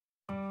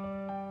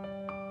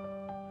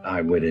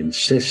I would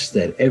insist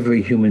that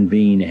every human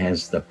being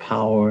has the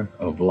power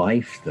of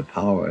life, the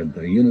power of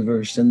the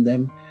universe in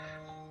them,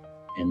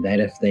 and that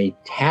if they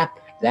tap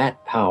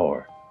that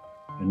power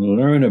and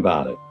learn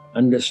about it,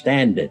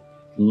 understand it,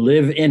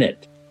 live in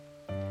it,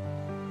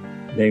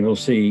 they will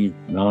see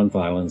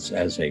nonviolence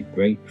as a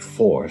great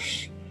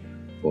force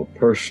for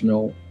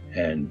personal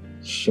and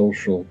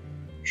social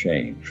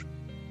change,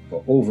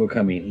 for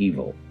overcoming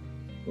evil,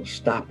 for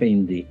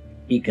stopping the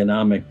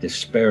economic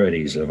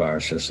disparities of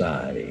our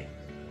society,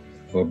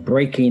 for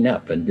breaking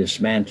up and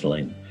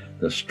dismantling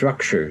the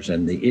structures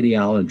and the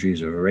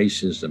ideologies of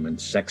racism and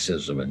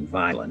sexism and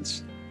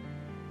violence.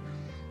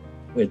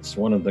 It's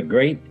one of the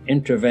great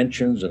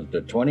interventions of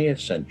the 20th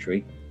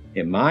century,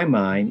 in my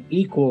mind,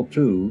 equal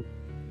to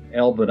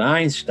Albert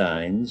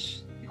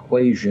Einstein's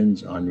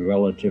equations on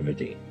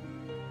relativity.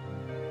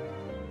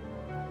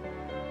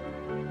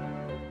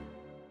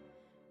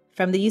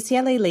 From the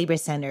UCLA Labor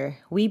Center,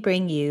 we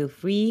bring you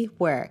Free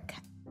Work.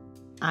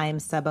 I'm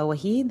Saba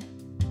Waheed.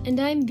 And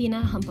I'm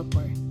Vina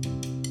Hampapur.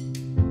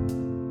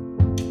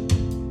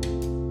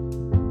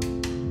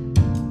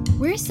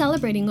 We're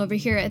celebrating over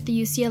here at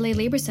the UCLA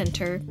Labor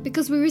Center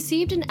because we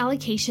received an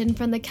allocation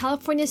from the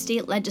California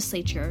State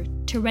Legislature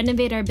to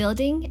renovate our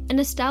building and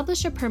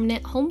establish a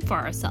permanent home for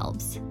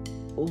ourselves.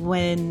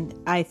 When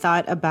I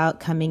thought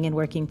about coming and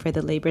working for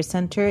the Labor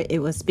Center, it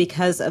was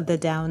because of the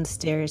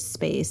downstairs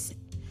space.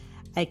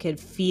 I could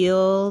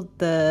feel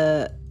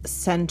the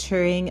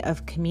centering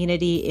of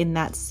community in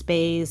that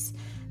space,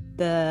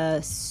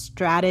 the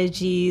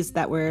strategies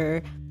that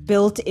were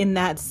built in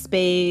that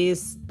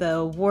space,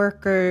 the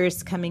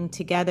workers coming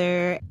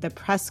together, the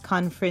press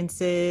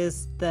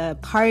conferences, the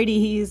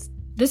parties.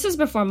 This is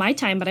before my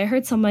time, but I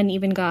heard someone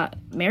even got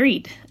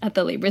married at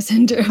the Labor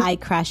Center. I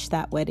crashed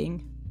that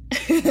wedding.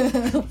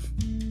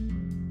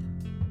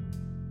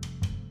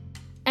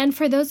 And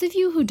for those of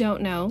you who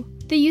don't know,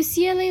 the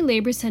UCLA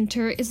Labor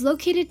Center is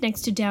located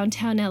next to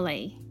downtown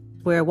LA.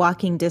 We're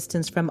walking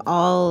distance from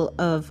all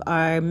of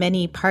our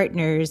many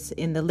partners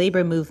in the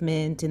labor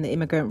movement, in the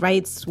immigrant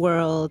rights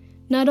world.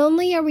 Not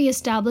only are we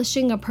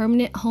establishing a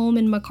permanent home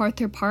in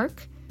MacArthur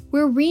Park,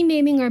 we're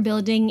renaming our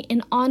building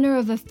in honor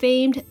of a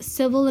famed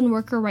civil and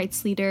worker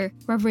rights leader,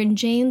 Reverend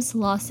James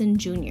Lawson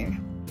Jr.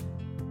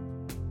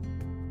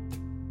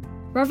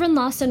 Reverend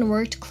Lawson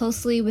worked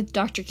closely with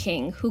Dr.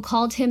 King, who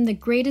called him the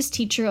greatest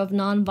teacher of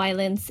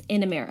nonviolence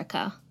in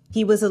America.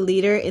 He was a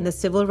leader in the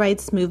civil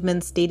rights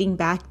movements dating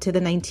back to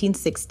the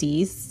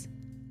 1960s.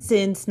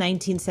 Since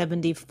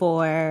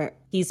 1974,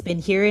 he's been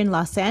here in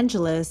Los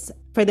Angeles.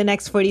 For the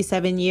next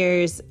 47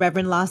 years,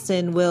 Reverend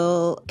Lawson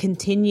will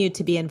continue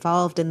to be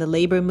involved in the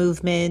labor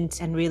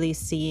movement and really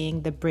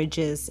seeing the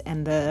bridges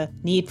and the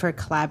need for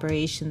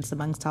collaborations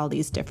amongst all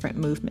these different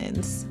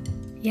movements.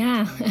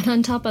 Yeah, and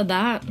on top of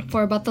that,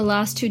 for about the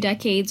last 2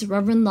 decades,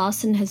 Reverend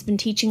Lawson has been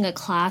teaching a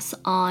class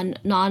on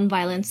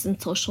nonviolence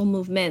and social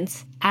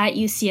movements at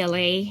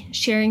UCLA,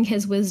 sharing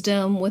his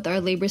wisdom with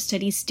our labor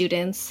studies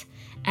students.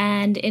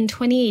 And in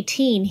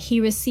 2018,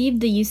 he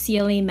received the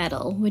UCLA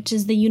Medal, which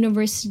is the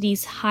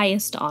university's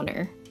highest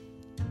honor.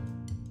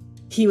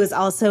 He was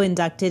also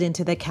inducted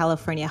into the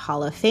California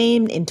Hall of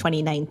Fame in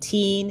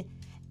 2019.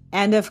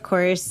 And of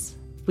course,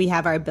 we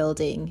have our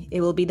building. It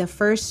will be the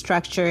first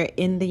structure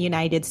in the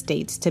United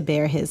States to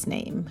bear his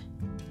name.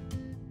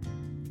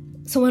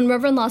 So when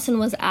Reverend Lawson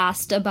was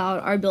asked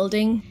about our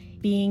building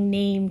being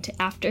named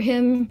after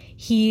him,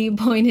 he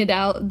pointed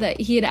out that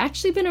he had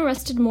actually been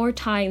arrested more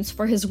times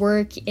for his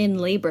work in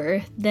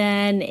labor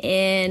than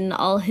in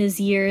all his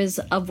years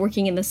of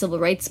working in the civil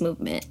rights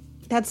movement.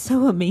 That's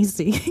so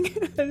amazing.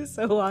 That is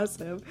so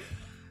awesome.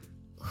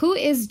 Who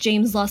is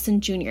James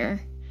Lawson Jr.?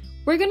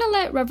 We're going to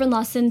let Reverend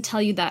Lawson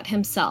tell you that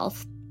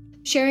himself,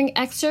 sharing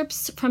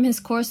excerpts from his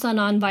course on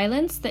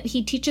nonviolence that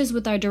he teaches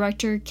with our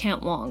director,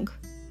 Kent Wong.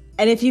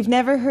 And if you've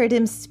never heard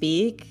him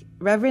speak,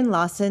 Reverend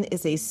Lawson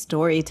is a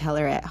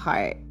storyteller at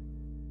heart.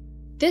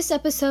 This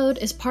episode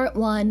is part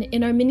 1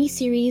 in our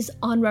mini-series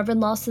on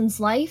Reverend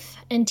Lawson's life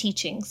and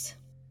teachings.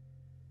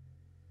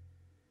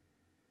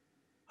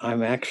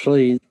 I'm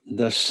actually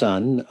the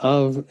son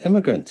of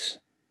immigrants.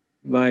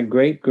 My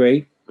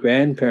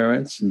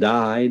great-great-grandparents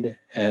died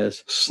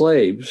as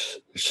slaves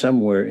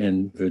somewhere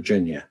in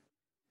Virginia.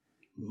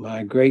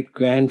 My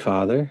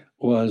great-grandfather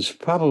was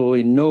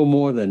probably no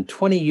more than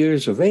 20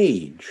 years of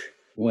age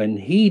when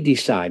he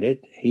decided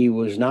he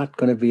was not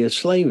going to be a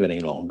slave any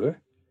longer.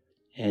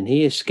 And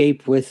he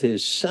escaped with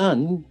his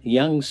son,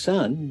 young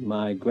son,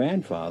 my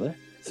grandfather,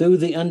 through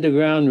the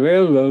Underground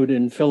Railroad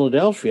in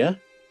Philadelphia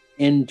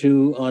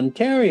into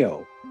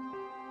Ontario.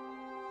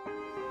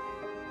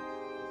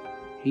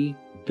 He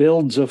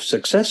builds a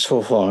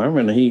successful farm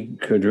and he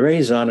could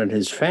raise on it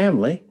his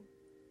family.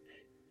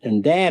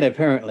 And Dad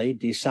apparently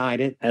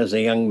decided as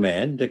a young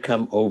man to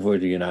come over to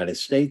the United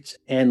States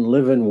and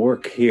live and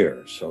work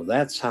here. So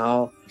that's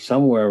how,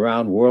 somewhere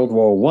around World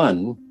War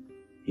I,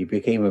 he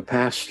became a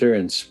pastor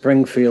in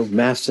Springfield,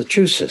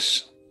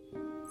 Massachusetts.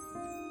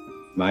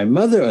 My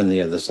mother, on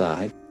the other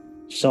side,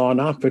 saw an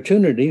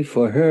opportunity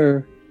for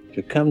her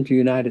to come to the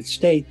United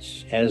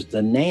States as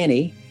the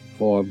nanny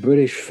for a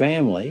British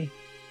family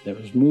that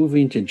was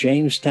moving to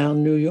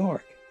Jamestown, New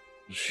York.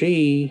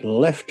 She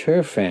left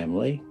her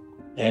family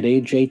at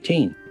age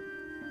 18.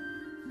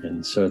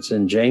 And so it's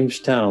in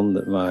Jamestown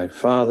that my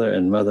father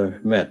and mother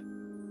met,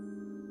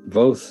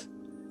 both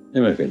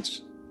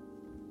immigrants.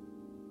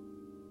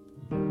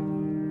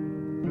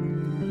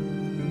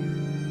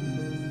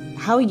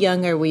 How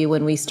young are we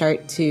when we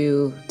start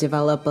to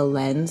develop a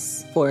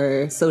lens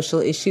for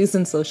social issues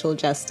and social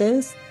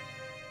justice?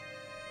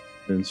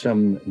 In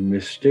some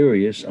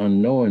mysterious,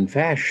 unknown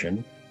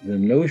fashion, the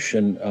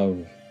notion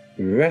of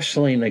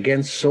wrestling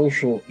against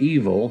social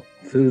evil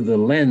through the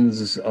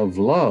lens of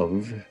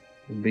love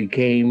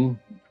became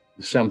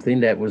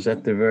something that was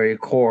at the very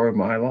core of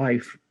my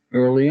life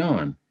early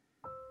on.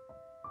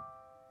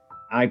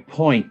 I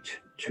point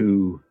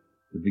to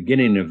the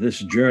beginning of this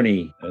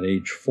journey at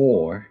age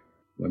 4,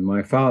 when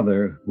my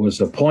father was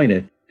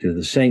appointed to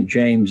the St.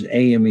 James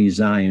AME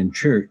Zion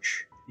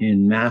Church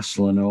in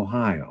Massillon,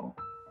 Ohio.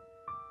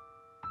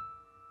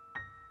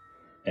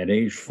 At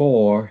age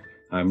 4,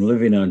 I'm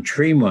living on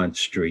Tremont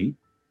Street.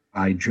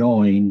 I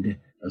joined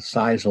a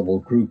sizable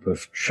group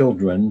of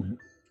children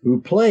who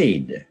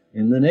played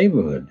in the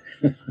neighborhood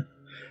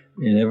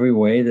in every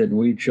way that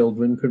we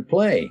children could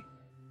play.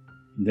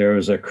 There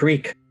was a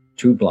creek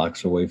 2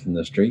 blocks away from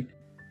the street,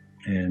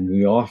 and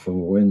we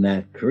often were in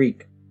that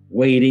creek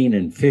wading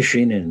and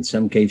fishing, and in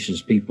some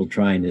cases people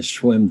trying to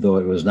swim, though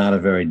it was not a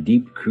very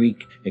deep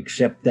creek,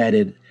 except that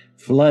it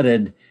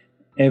flooded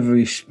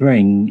every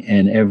spring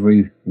and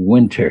every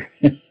winter.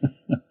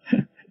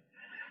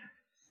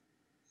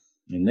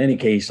 In any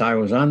case, I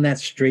was on that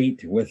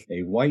street with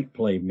a white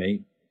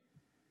playmate.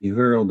 He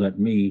hurled at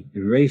me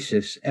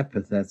racist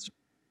epithets.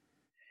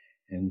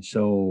 And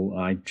so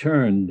I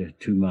turned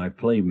to my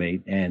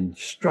playmate and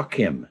struck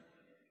him.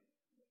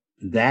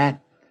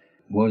 That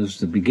was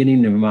the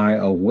beginning of my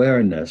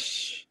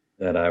awareness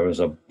that I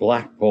was a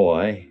black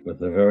boy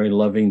with a very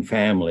loving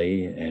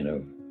family and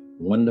a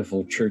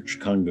wonderful church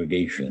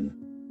congregation,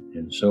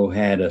 and so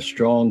had a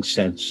strong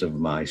sense of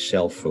my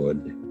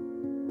selfhood.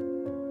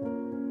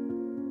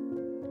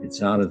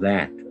 It's out of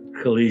that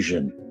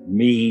collision,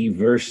 me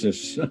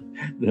versus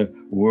the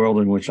world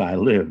in which I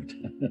lived,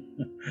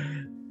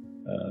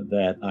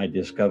 that I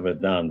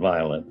discovered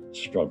nonviolent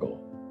struggle.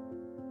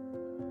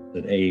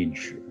 At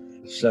age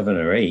 7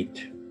 or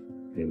 8,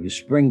 it was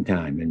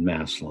springtime in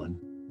Massillon.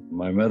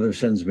 My mother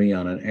sends me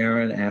on an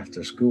errand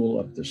after school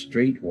up the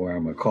street, where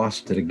I'm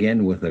accosted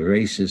again with a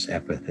racist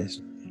epithet.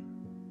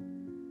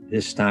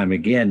 This time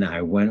again,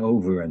 I went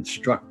over and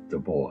struck the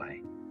boy.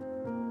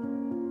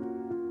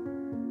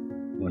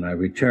 When I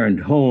returned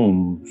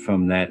home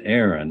from that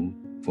errand,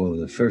 for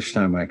the first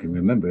time I can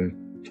remember,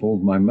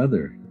 told my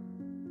mother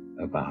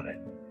about it.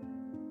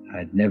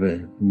 I'd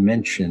never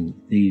mentioned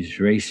these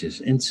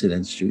racist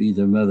incidents to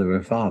either mother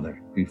or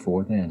father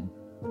before then.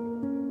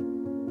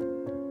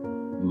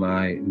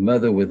 My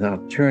mother,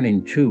 without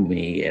turning to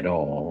me at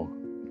all,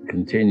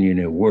 continued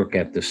to work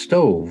at the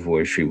stove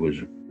where she was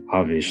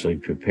obviously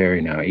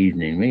preparing our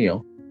evening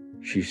meal.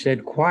 She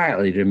said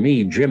quietly to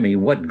me, "Jimmy,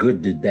 what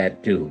good did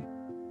that do?"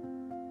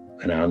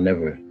 And I'll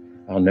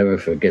never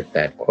forget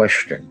that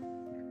question.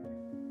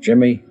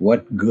 "Jimmy,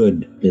 what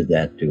good did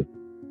that do?"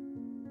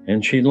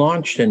 And she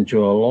launched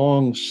into a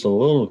long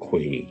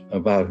soliloquy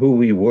about who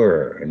we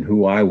were and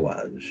who I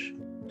was,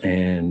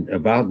 and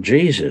about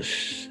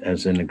Jesus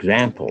as an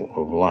example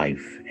of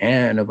life,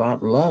 and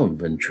about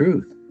love and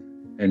truth,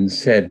 and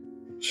said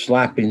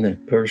slapping the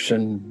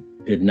person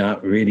did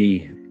not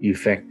really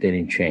effect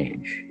any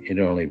change. It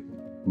only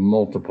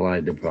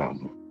multiplied the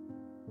problem.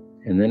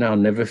 And then I'll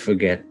never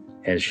forget,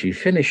 as she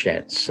finished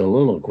that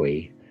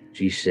soliloquy,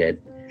 she said,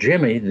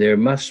 "Jimmy, there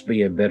must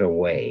be a better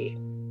way."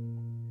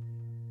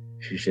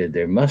 She said,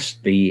 "There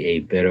must be a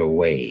better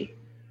way."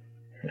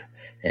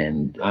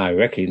 And I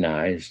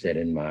recognized that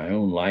in my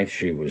own life,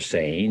 she was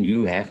saying,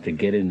 you have to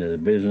get into the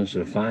business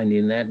of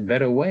finding that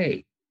better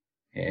way.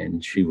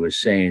 And she was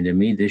saying to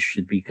me, this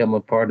should become a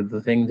part of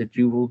the thing that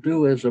you will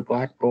do as a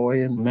black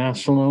boy in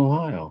Massillon,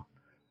 Ohio.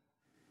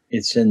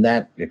 It's in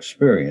that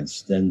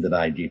experience then that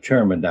I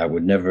determined I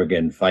would never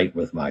again fight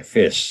with my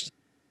fists.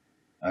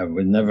 I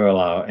would never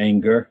allow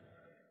anger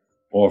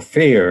or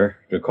fear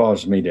to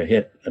cause me to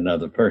hit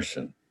another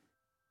person.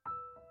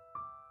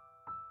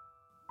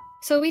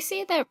 So we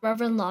see that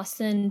Reverend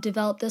Lawson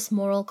developed this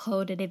moral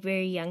code at a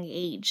very young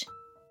age.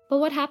 But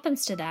what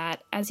happens to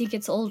that as he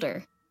gets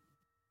older?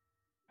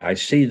 I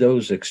see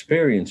those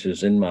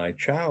experiences in my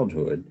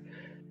childhood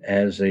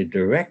as a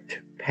direct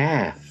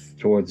path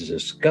towards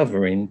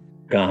discovering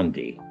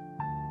Gandhi.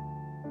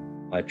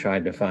 I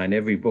tried to find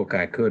every book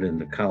I could in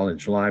the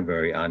college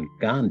library on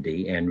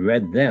Gandhi and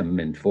read them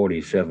in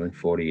 47,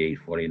 48,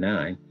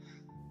 49.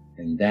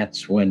 And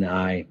that's when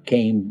I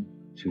came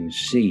to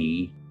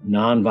see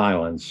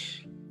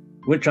nonviolence,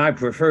 which I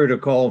prefer to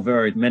call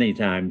very many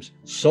times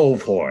soul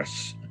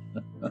force,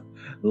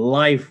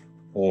 life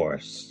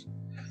force,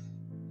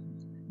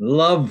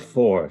 love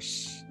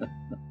force.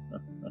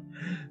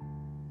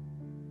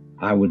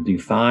 I would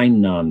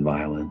define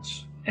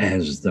nonviolence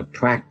as the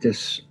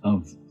practice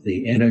of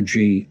the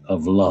energy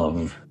of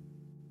love,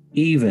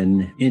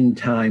 even in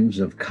times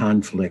of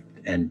conflict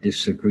and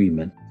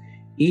disagreement,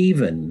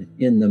 even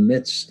in the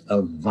midst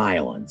of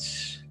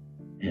violence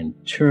and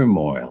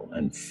turmoil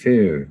and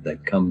fear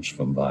that comes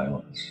from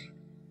violence.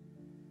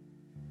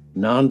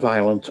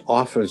 Nonviolence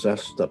offers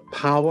us the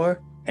power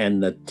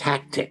and the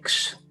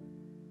tactics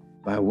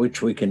by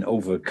which we can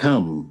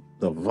overcome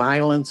the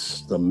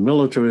violence, the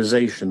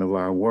militarization of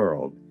our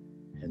world,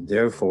 and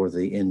therefore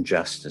the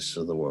injustice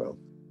of the world.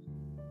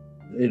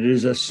 It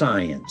is a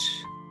science.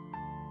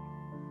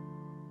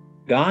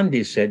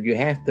 Gandhi said you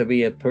have to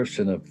be a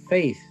person of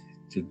faith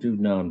to do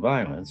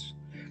nonviolence,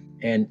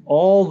 and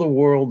all the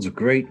world's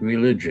great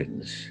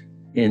religions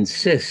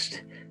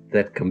insist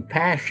that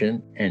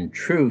compassion and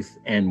truth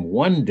and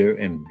wonder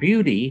and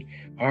beauty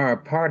are a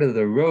part of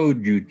the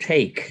road you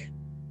take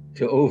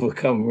to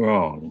overcome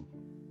wrong.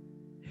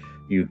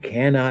 You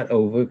cannot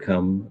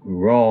overcome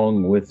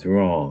wrong with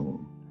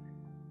wrong.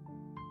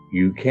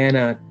 You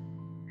cannot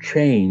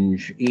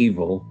change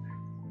evil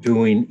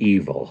doing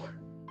evil.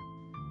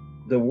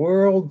 The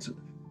world's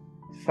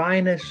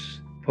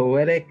finest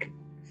poetic,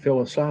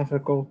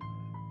 philosophical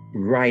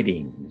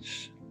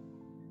writings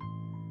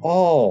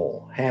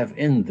all have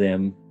in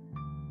them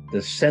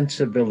the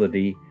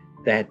sensibility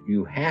that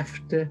you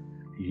have to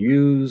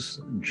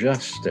use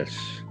justice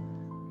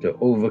to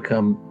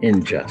overcome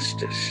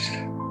injustice.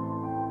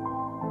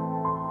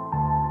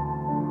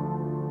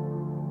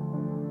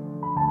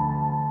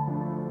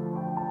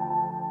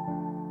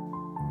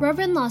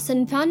 Reverend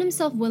Lawson found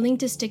himself willing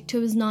to stick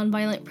to his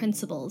nonviolent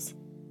principles,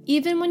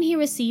 even when he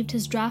received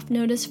his draft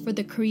notice for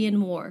the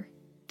Korean War.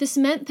 This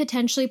meant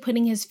potentially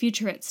putting his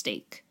future at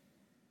stake.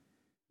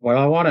 Well,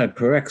 I want to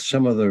correct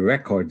some of the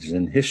records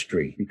in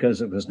history,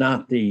 because it was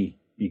not the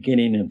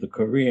beginning of the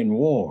Korean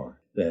War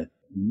that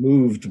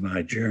moved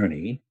my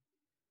journey.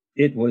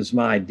 It was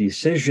my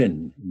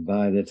decision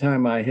by the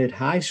time I hit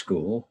high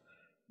school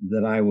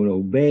that I would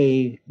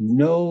obey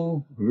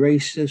no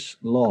racist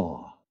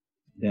law,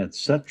 that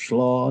such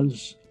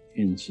laws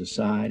in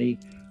society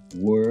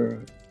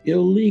were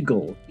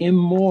illegal,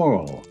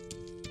 immoral.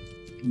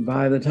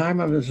 By the time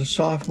I was a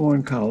sophomore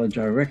in college,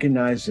 I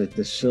recognized that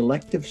the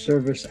Selective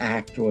Service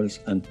Act was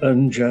an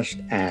unjust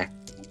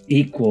act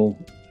equal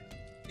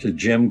to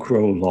Jim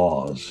Crow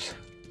laws.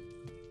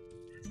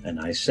 And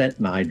I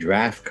sent my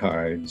draft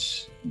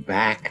cards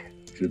back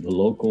to the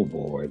local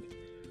board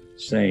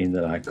saying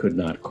that I could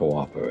not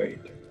cooperate.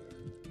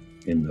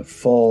 In the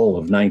fall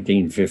of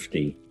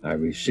 1950, I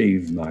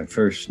received my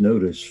first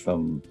notice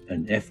from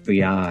an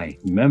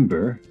FBI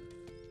member.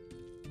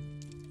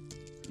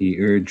 He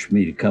urged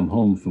me to come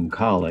home from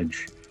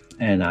college,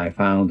 and I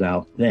found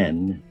out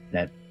then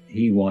that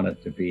he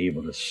wanted to be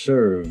able to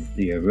serve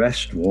the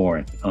arrest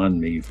warrant on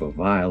me for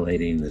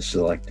violating the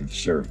Selective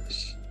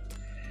Service.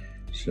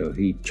 So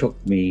he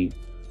took me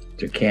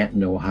to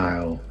Canton,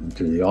 Ohio,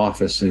 to the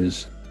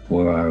offices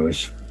where I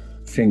was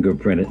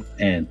fingerprinted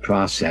and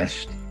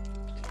processed.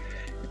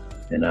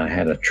 And I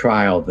had a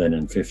trial then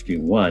in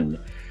 51,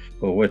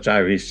 for which I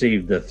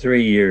received a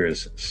 3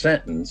 years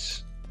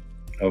sentence,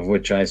 of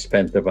which I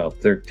spent about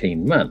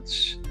 13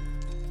 months.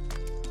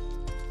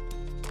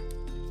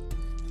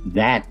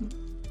 That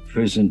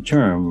prison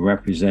term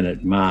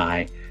represented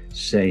my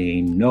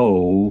saying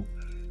no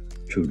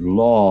to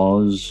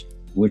laws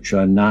which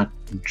are not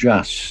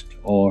just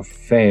or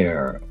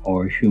fair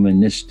or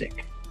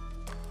humanistic.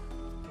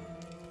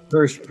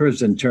 First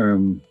prison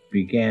term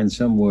began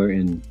somewhere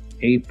in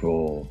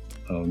April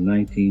of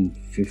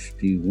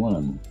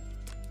 1951.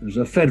 It was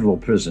a federal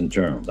prison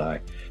term. I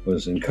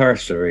was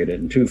incarcerated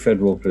in 2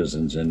 federal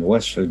prisons in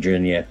West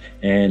Virginia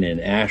and in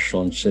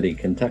Ashland City,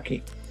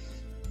 Kentucky.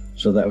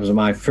 So that was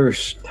my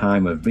first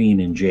time of being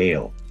in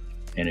jail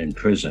and in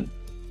prison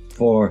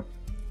for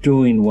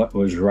doing what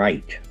was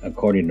right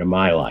according to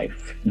my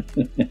life.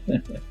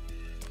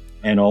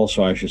 And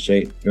also, I should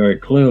say, very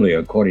clearly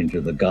according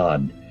to the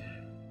God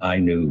I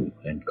knew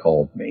and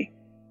called me.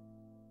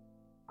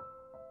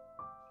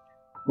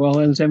 Well,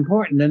 it's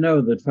important to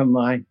know that from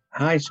my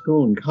high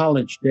school and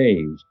college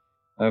days,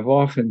 I've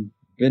often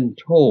been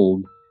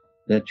told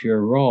that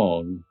you're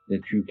wrong,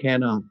 that you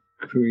cannot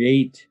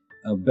create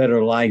a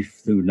better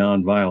life through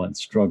nonviolent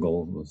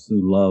struggle, or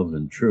through love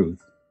and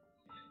truth.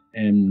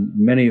 And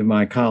many of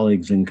my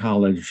colleagues in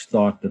college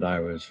thought that I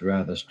was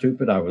rather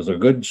stupid. I was a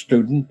good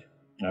student.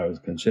 I was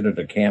considered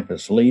a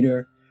campus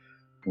leader.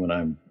 When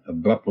I'm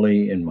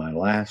abruptly in my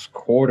last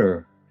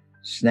quarter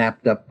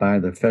snapped up by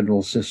the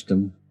federal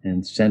system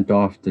and sent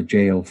off to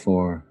jail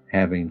for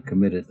having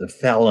committed the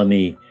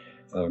felony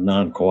of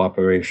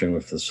non-cooperation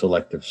with the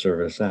Selective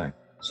Service Act.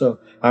 So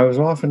I was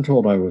often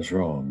told I was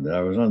wrong, that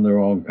I was on the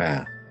wrong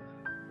path.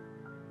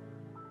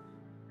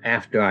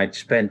 After I'd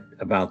spent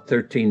about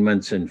 13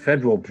 months in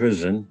federal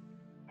prison,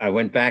 I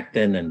went back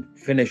then and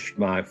finished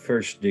my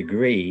first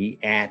degree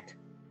at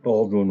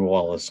Baldwin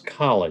Wallace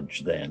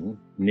College then,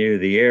 near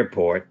the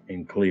airport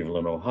in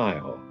Cleveland,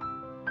 Ohio.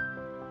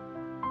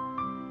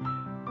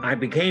 I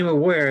became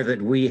aware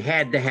that we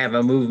had to have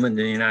a movement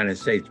in the United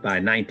States by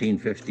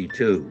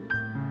 1952.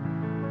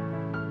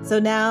 So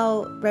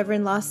now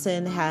Reverend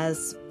Lawson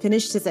has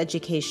finished his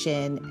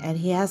education and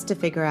he has to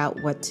figure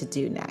out what to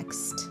do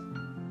next.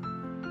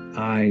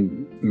 I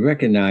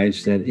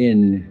recognized that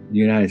in the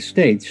United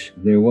States,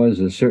 there was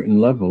a certain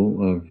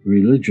level of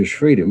religious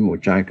freedom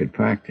which I could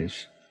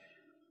practice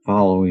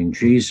following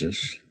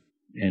Jesus.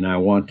 And I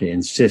want to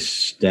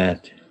insist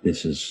that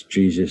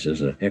Jesus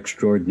is an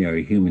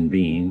extraordinary human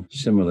being,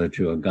 similar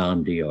to a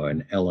Gandhi or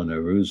an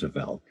Eleanor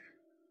Roosevelt.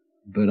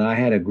 But I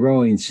had a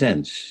growing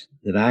sense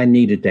that I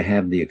needed to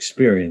have the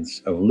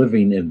experience of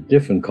living in a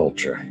different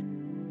culture.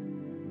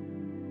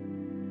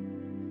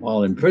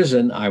 While in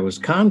prison, I was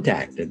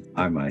contacted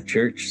by my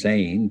church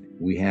saying,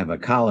 we have a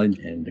college,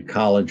 and the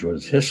college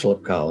was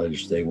Hislop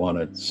College. They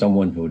wanted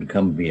someone who would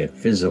come be a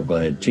physical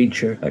ed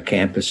teacher, a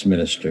campus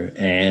minister,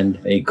 and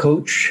a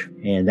coach.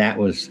 And that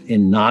was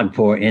in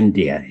Nagpur,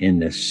 India, in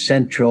the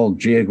central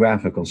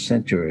geographical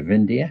center of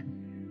India,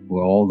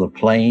 where all the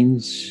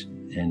planes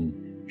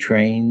and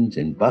trains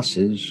and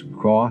buses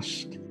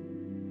crossed.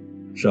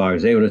 So I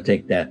was able to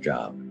take that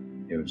job.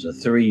 It was a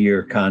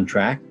 3-year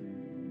contract.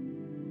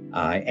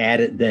 I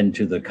added then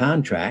to the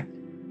contract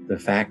the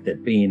fact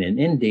that being in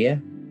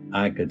India,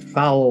 I could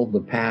follow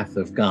the path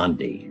of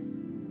Gandhi.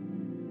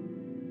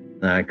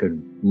 I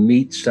could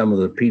meet some of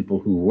the people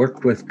who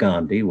worked with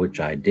Gandhi, which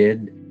I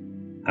did.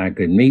 I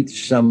could meet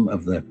some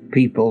of the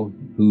people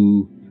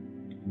who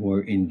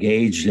were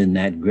engaged in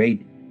that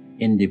great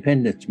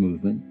independence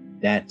movement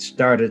that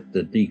started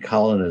the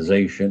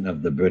decolonization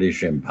of the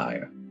British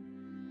Empire,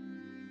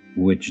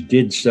 which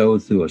did so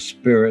through a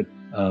spirit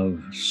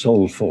of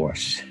soul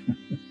force,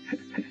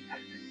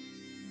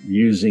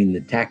 using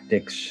the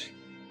tactics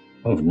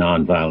of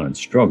nonviolent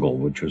struggle,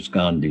 which was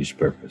Gandhi's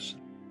purpose.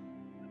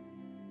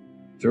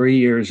 3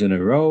 years in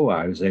a row,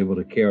 I was able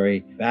to carry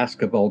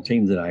basketball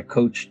team that I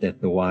coached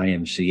at the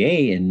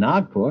YMCA in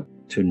Nagpur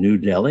to New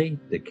Delhi,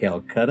 to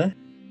Calcutta,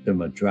 to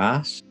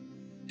Madras,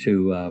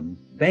 to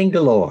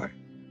Bangalore,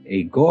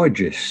 a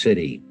gorgeous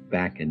city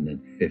back in the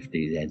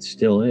 50s and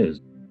still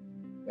is.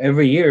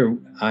 Every year,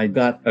 I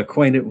got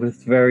acquainted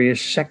with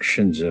various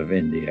sections of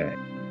India.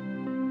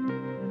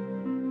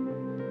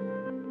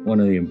 One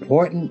of the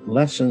important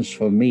lessons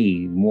for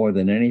me, more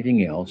than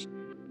anything else,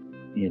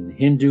 in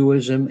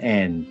Hinduism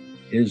and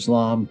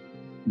Islam,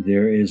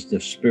 there is the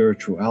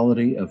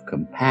spirituality of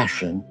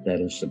compassion that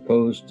is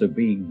supposed to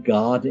be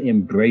God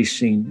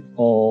embracing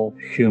all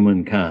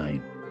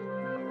humankind.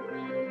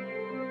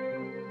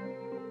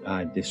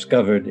 I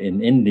discovered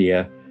in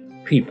India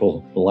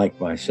people like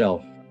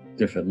myself,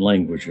 different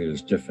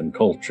languages, different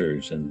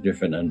cultures, and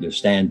different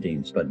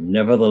understandings, but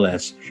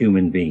nevertheless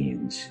human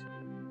beings.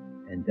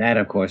 And that,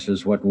 of course,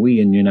 is what we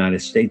in the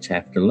United States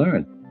have to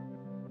learn.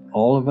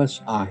 All of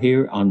us are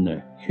here on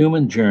the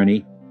human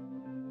journey.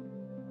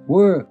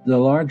 We're the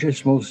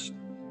largest, most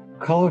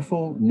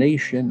colorful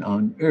nation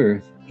on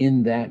earth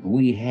in that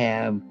we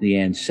have the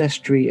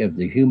ancestry of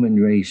the human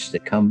race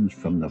that comes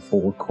from the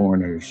four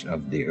corners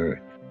of the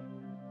earth.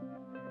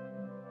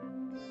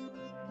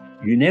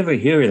 You never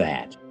hear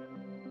that,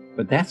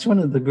 but that's one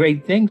of the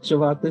great things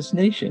about this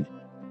nation.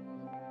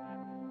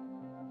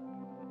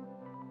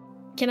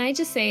 Can I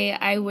just say,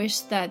 I wish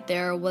that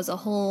there was a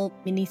whole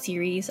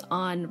mini-series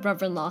on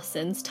Reverend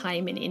Lawson's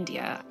time in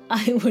India.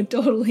 I would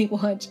totally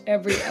watch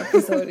every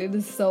episode. It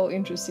is so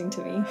interesting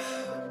to me.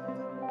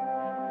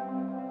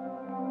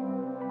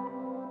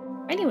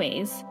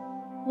 Anyways,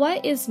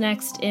 what is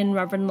next in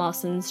Reverend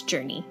Lawson's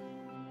journey?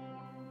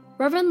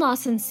 Reverend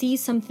Lawson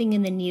sees something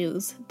in the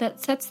news that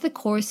sets the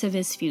course of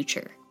his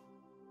future.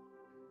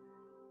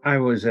 I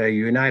was a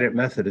United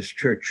Methodist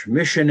Church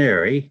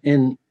missionary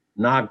in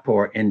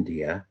Nagpur,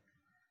 India.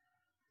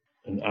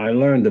 And I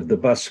learned of the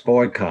bus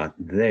boycott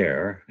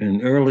there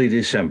in early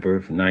December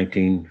of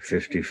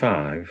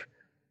 1955.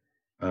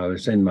 I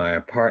was in my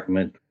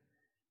apartment.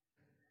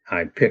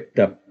 I picked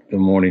up the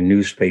morning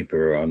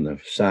newspaper on the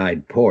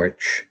side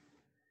porch,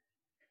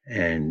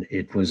 and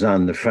it was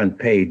on the front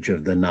page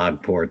of the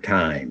Nagpur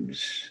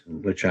Times,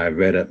 which I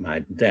read at my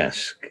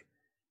desk.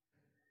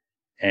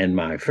 And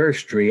my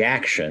first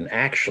reaction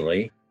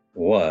actually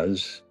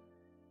was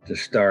to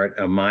start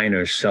a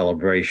minor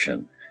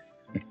celebration.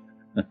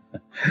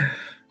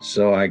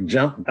 So I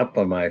jumped up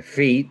on my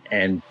feet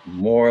and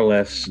more or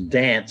less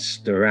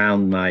danced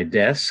around my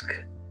desk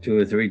 2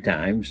 or 3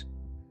 times,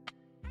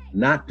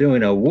 not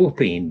doing a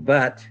whooping,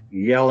 but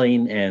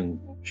yelling and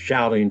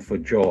shouting for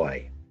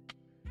joy.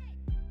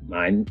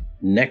 My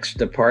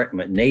next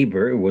apartment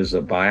neighbor was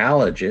a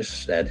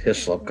biologist at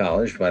Hislop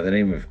College by the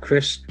name of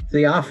Chris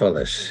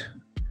Theophilus.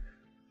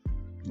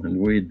 And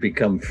we'd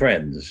become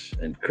friends,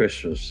 and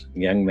Chris was a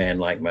young man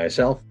like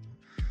myself.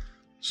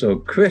 So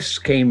Chris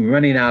came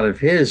running out of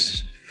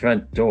his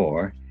front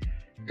door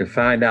to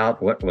find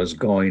out what was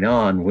going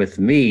on with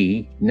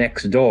me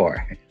next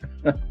door.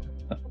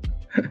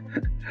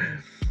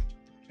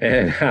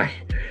 And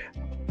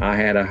I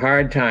had a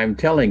hard time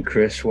telling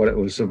Chris what it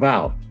was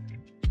about.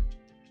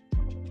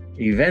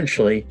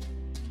 Eventually,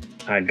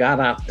 I got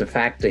out the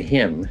fact to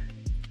him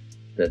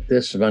that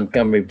this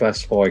Montgomery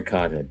bus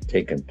boycott had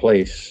taken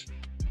place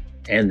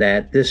and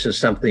that this is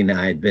something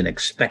I had been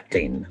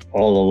expecting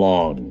all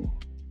along,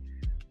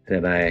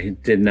 that I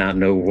did not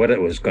know what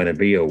it was going to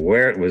be or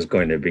where it was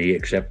going to be,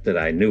 except that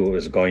I knew it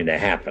was going to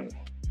happen.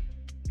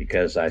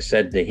 Because I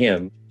said to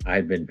him,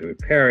 I'd been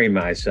preparing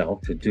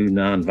myself to do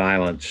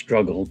nonviolent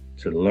struggle,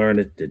 to learn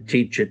it, to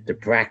teach it, to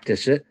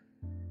practice it,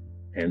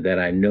 and that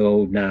I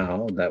know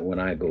now that when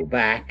I go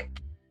back,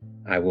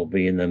 I will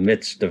be in the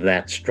midst of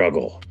that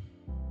struggle.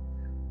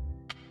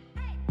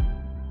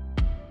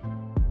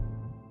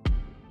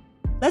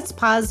 Let's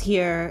pause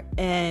here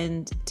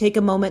and take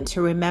a moment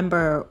to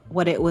remember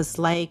what it was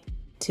like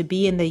to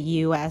be in the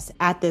U.S.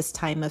 at this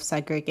time of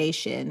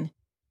segregation.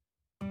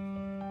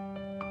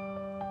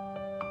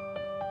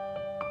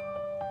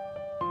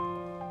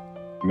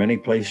 Many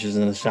places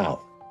in the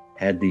South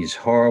had these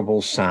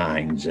horrible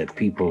signs that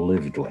people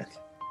lived with.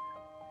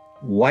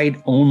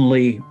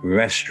 White-only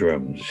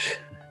restrooms,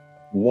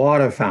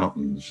 water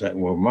fountains that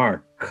were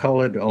marked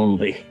colored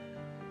only.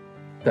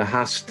 The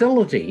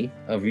hostility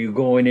of you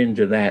going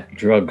into that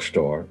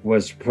drugstore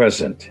was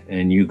present,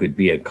 and you could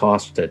be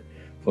accosted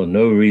for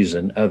no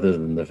reason other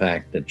than the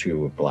fact that you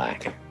were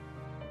Black.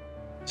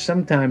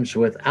 Sometimes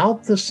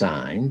without the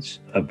signs,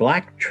 a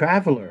Black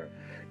traveler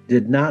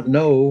did not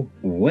know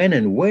when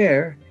and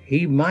where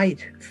he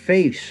might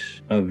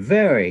face a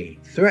very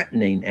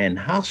threatening and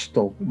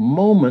hostile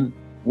moment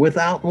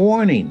without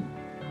warning.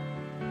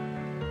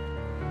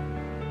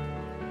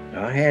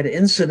 I had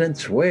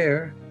incidents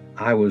where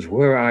I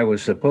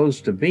was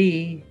supposed to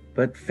be,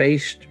 but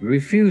faced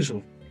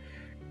refusal.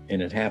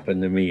 And it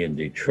happened to me in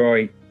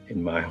Detroit,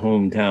 in my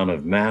hometown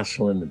of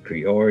Massillon, in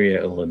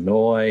Peoria,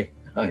 Illinois.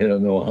 I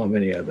don't know how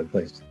many other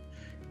places.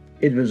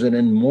 It was an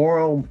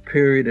immoral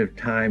period of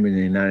time in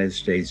the United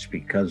States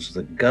because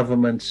the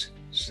governments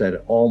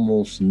said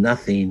almost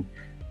nothing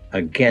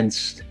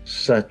against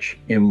such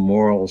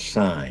immoral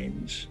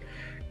signs,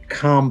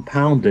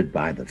 compounded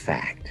by the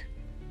fact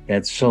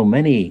that so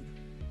many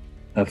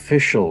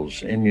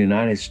officials in the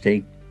United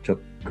States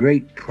took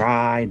great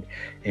pride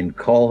in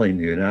calling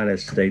the United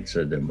States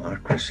a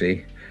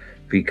democracy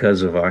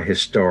because of our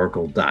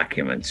historical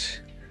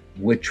documents,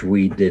 which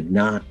we did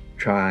not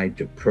try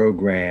to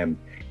program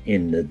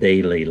in the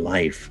daily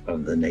life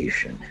of the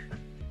nation.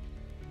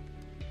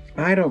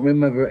 I don't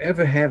remember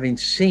ever having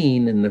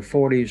seen in the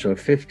 40s or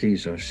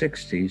 50s or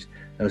 60s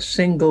a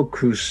single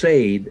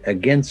crusade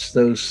against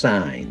those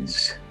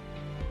signs.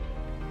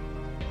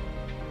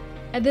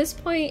 At this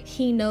point,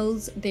 he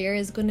knows there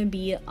is going to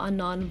be a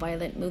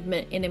nonviolent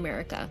movement in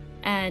America,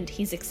 and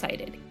he's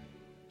excited.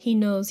 He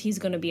knows he's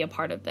going to be a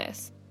part of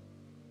this.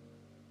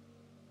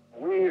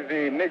 We,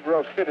 the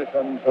Negro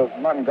citizens of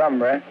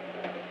Montgomery,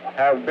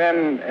 have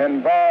been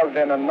involved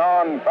in a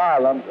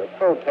nonviolent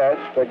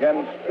protest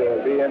against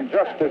the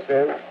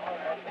injustices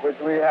which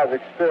we have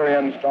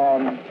experienced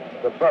on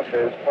the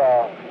buses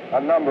for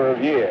a number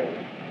of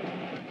years.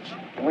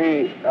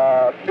 We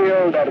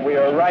feel that we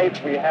are right.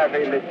 We have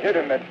a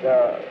legitimate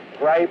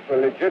gripe, a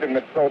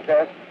legitimate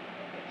protest.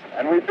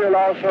 And we feel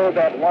also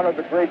that one of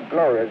the great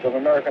glories of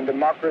American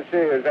democracy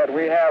is that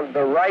we have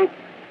the right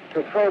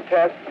to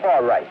protest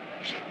for rights.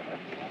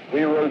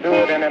 We will do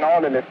it in an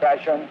orderly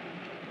fashion.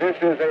 This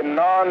is a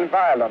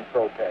non-violent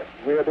protest.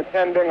 We are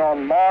depending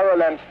on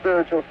moral and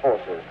spiritual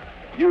forces,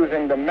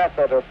 using the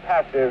method of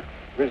passive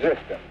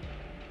resistance.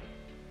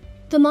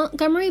 The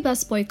Montgomery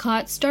bus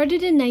boycott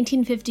started in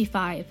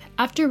 1955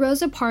 after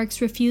Rosa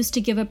Parks refused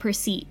to give up her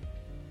seat,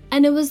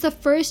 and it was the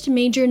first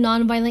major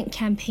nonviolent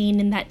campaign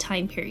in that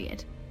time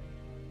period.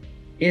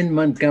 In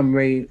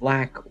Montgomery,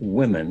 Black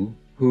women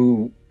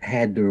who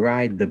had to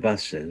ride the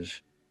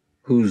buses,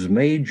 whose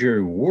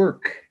major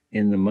work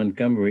in the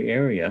Montgomery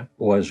area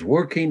was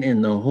working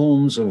in the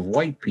homes of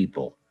white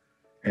people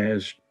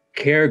as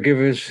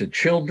caregivers to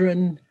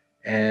children,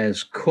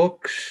 as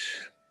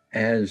cooks,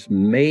 as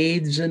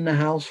maids in the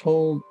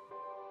household.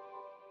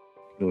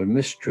 They were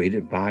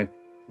mistreated by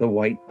the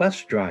white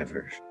bus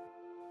drivers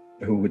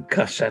who would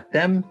cuss at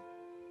them.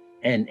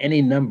 And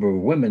any number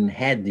of women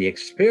had the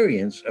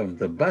experience of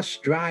the bus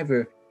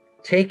driver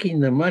taking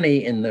the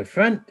money in the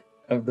front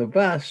of the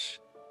bus,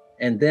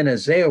 and then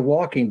as they are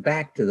walking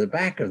back to the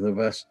back of the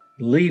bus,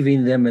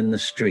 leaving them in the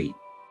street.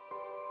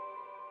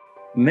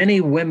 Many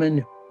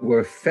women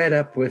were fed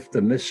up with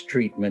the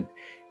mistreatment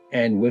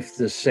and with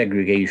the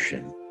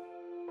segregation.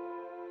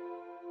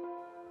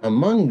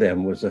 Among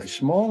them was a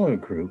smaller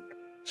group.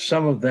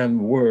 Some of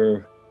them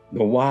were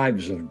the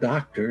wives of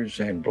doctors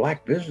and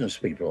Black business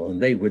people,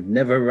 and they would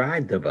never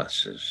ride the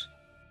buses.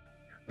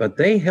 But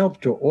they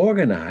helped to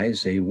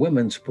organize a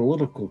women's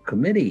political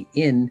committee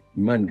in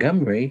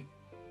Montgomery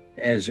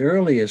as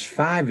early as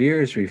 5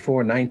 years before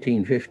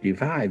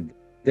 1955.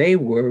 They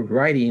were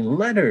writing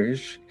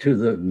letters to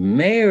the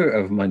mayor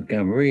of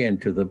Montgomery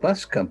and to the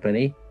bus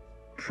company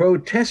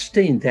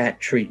protesting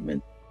that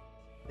treatment.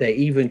 They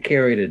even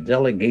carried a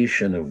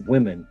delegation of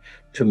women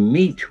to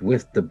meet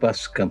with the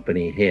bus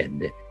company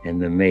head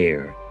and the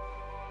mayor.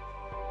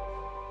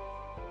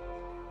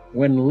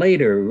 When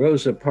later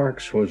Rosa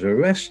Parks was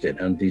arrested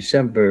on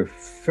December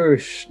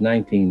 1st,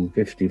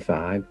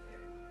 1955,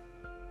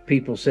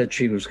 people said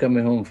she was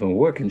coming home from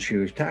work and she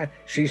was tired.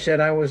 She said,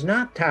 I was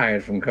not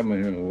tired from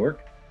coming home from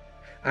work.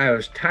 I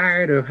was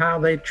tired of how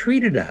they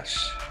treated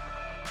us.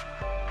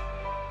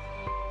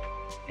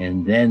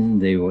 And then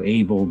they were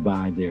able,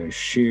 by their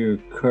sheer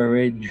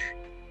courage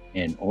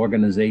and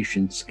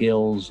organization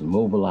skills,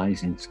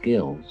 mobilizing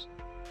skills,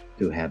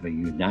 to have a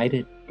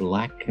united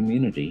Black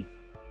community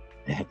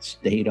that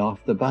stayed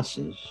off the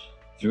buses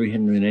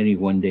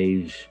 381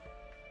 days,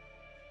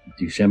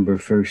 December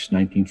 1st,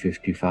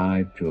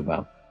 1955 to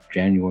about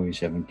January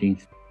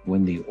 17th,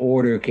 when the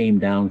order came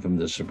down from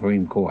the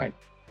Supreme Court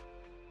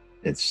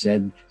that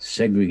said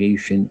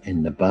segregation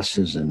in the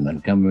buses in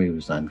Montgomery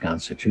was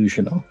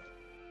unconstitutional.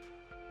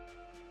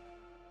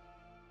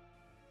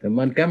 The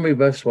Montgomery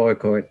bus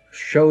boycott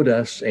showed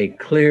us a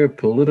clear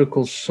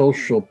political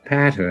social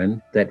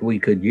pattern that we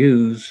could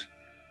use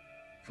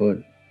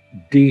for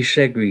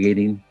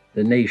desegregating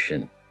the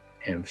nation,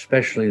 and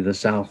especially the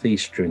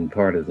southeastern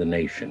part of the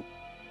nation.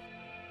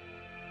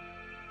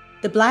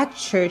 The Black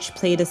church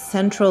played a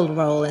central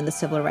role in the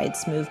civil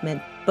rights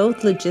movement, both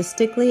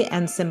logistically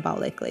and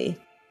symbolically.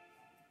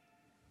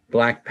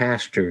 Black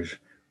pastors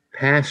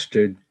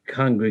pastored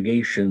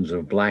congregations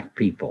of Black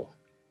people,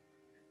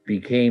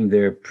 became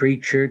their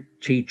preacher,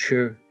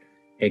 teacher,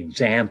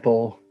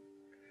 example,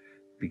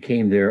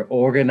 became their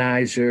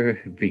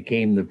organizer,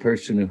 became the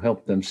person who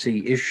helped them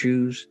see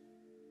issues.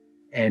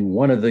 And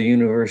one of the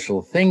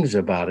universal things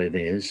about it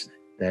is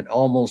that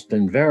almost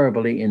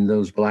invariably in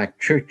those Black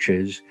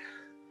churches,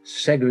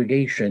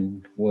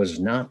 segregation was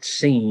not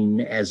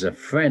seen as a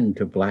friend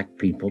to Black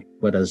people,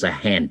 but as a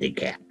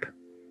handicap.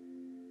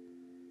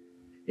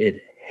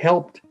 It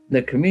helped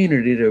the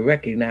community to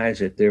recognize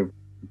that their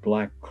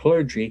Black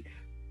clergy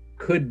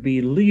could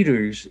be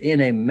leaders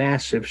in a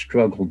massive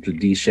struggle to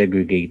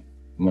desegregate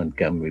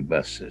Montgomery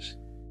buses.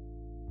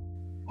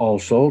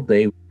 Also,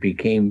 they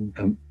became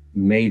a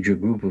major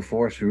group of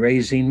force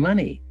raising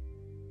money.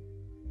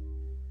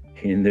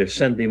 In their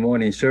Sunday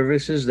morning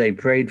services, they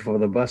prayed for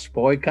the bus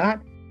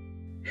boycott,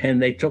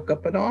 and they took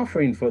up an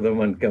offering for the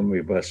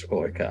Montgomery bus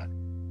boycott.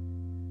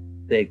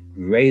 They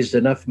raised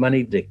enough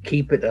money to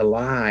keep it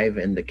alive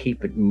and to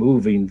keep it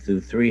moving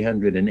through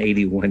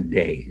 381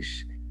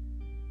 days.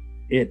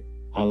 It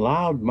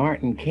allowed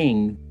Martin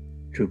King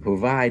to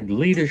provide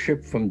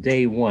leadership from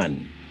day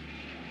one.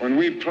 When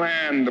we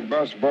planned the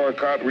bus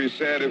boycott, we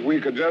said if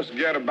we could just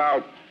get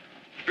about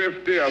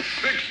 50 or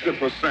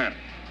 60%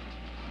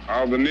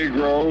 of the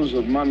Negroes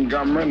of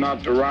Montgomery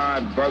not to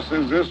ride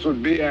buses, this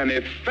would be an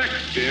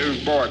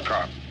effective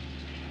boycott.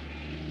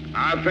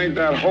 I think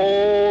that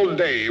whole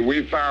day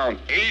we found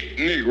 8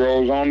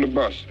 Negroes on the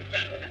buses.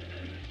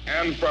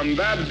 And from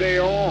that day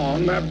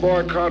on, that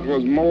boycott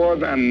was more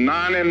than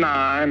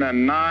 99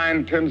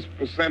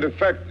 9/10%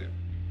 effective.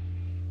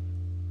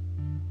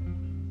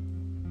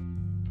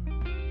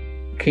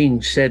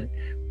 King said,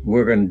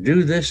 we're going to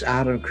do this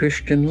out of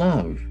Christian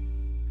love.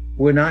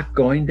 We're not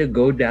going to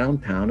go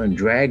downtown and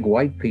drag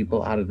white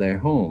people out of their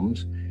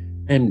homes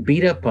and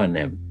beat up on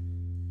them.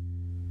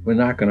 We're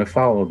not going to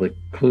follow the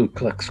Ku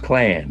Klux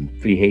Klan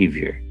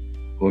behavior.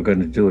 We're going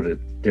to do it a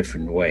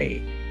different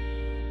way.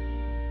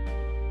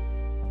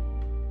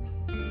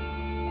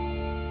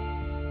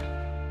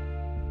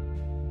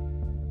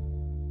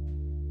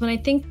 When I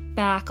think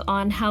back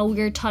on how we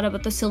were taught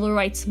about the civil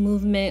rights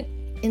movement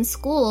in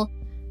school,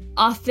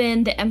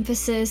 often the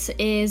emphasis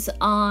is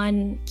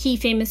on key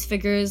famous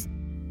figures,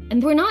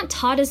 and we're not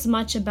taught as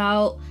much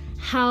about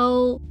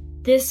how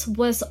this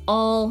was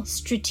all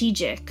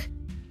strategic.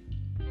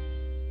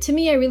 To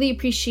me, I really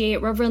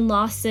appreciate Reverend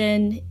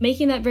Lawson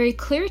making that very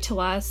clear to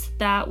us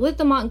that with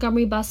the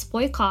Montgomery bus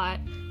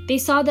boycott, they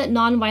saw that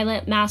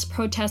nonviolent mass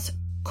protests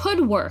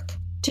could work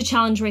to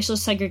challenge racial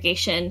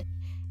segregation,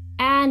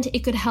 and it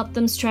could help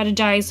them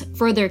strategize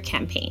further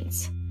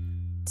campaigns.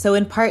 So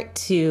in part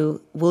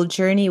 2, we'll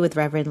journey with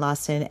Reverend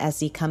Lawson as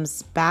he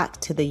comes back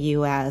to the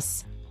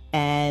U.S.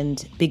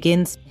 and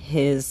begins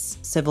his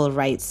civil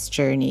rights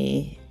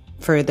journey,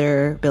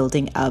 further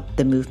building up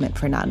the movement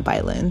for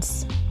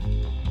nonviolence.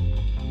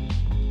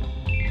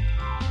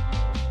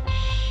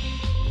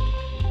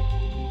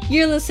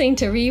 You're listening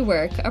to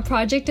Rework, a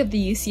project of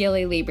the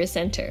UCLA Labor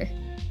Center.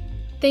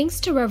 Thanks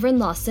to Reverend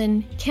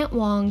Lawson, Kent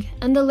Wong,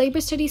 and the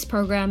Labor Studies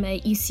program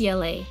at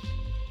UCLA.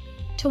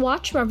 To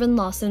watch Reverend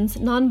Lawson's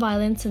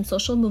Nonviolence and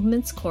Social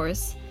Movements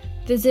course,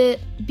 visit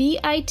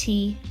bit.ly/UCLA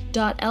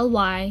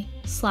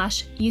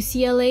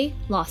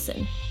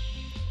Lawson.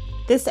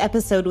 This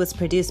episode was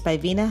produced by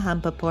Veena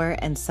Hampapur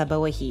and Saba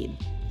Wahid.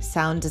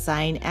 Sound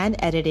design and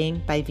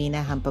editing by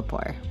Veena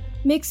Hampapur.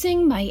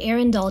 Mixing by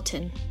Aaron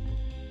Dalton.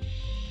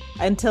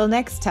 Until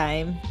next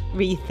time,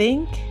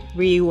 rethink,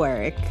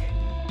 rework.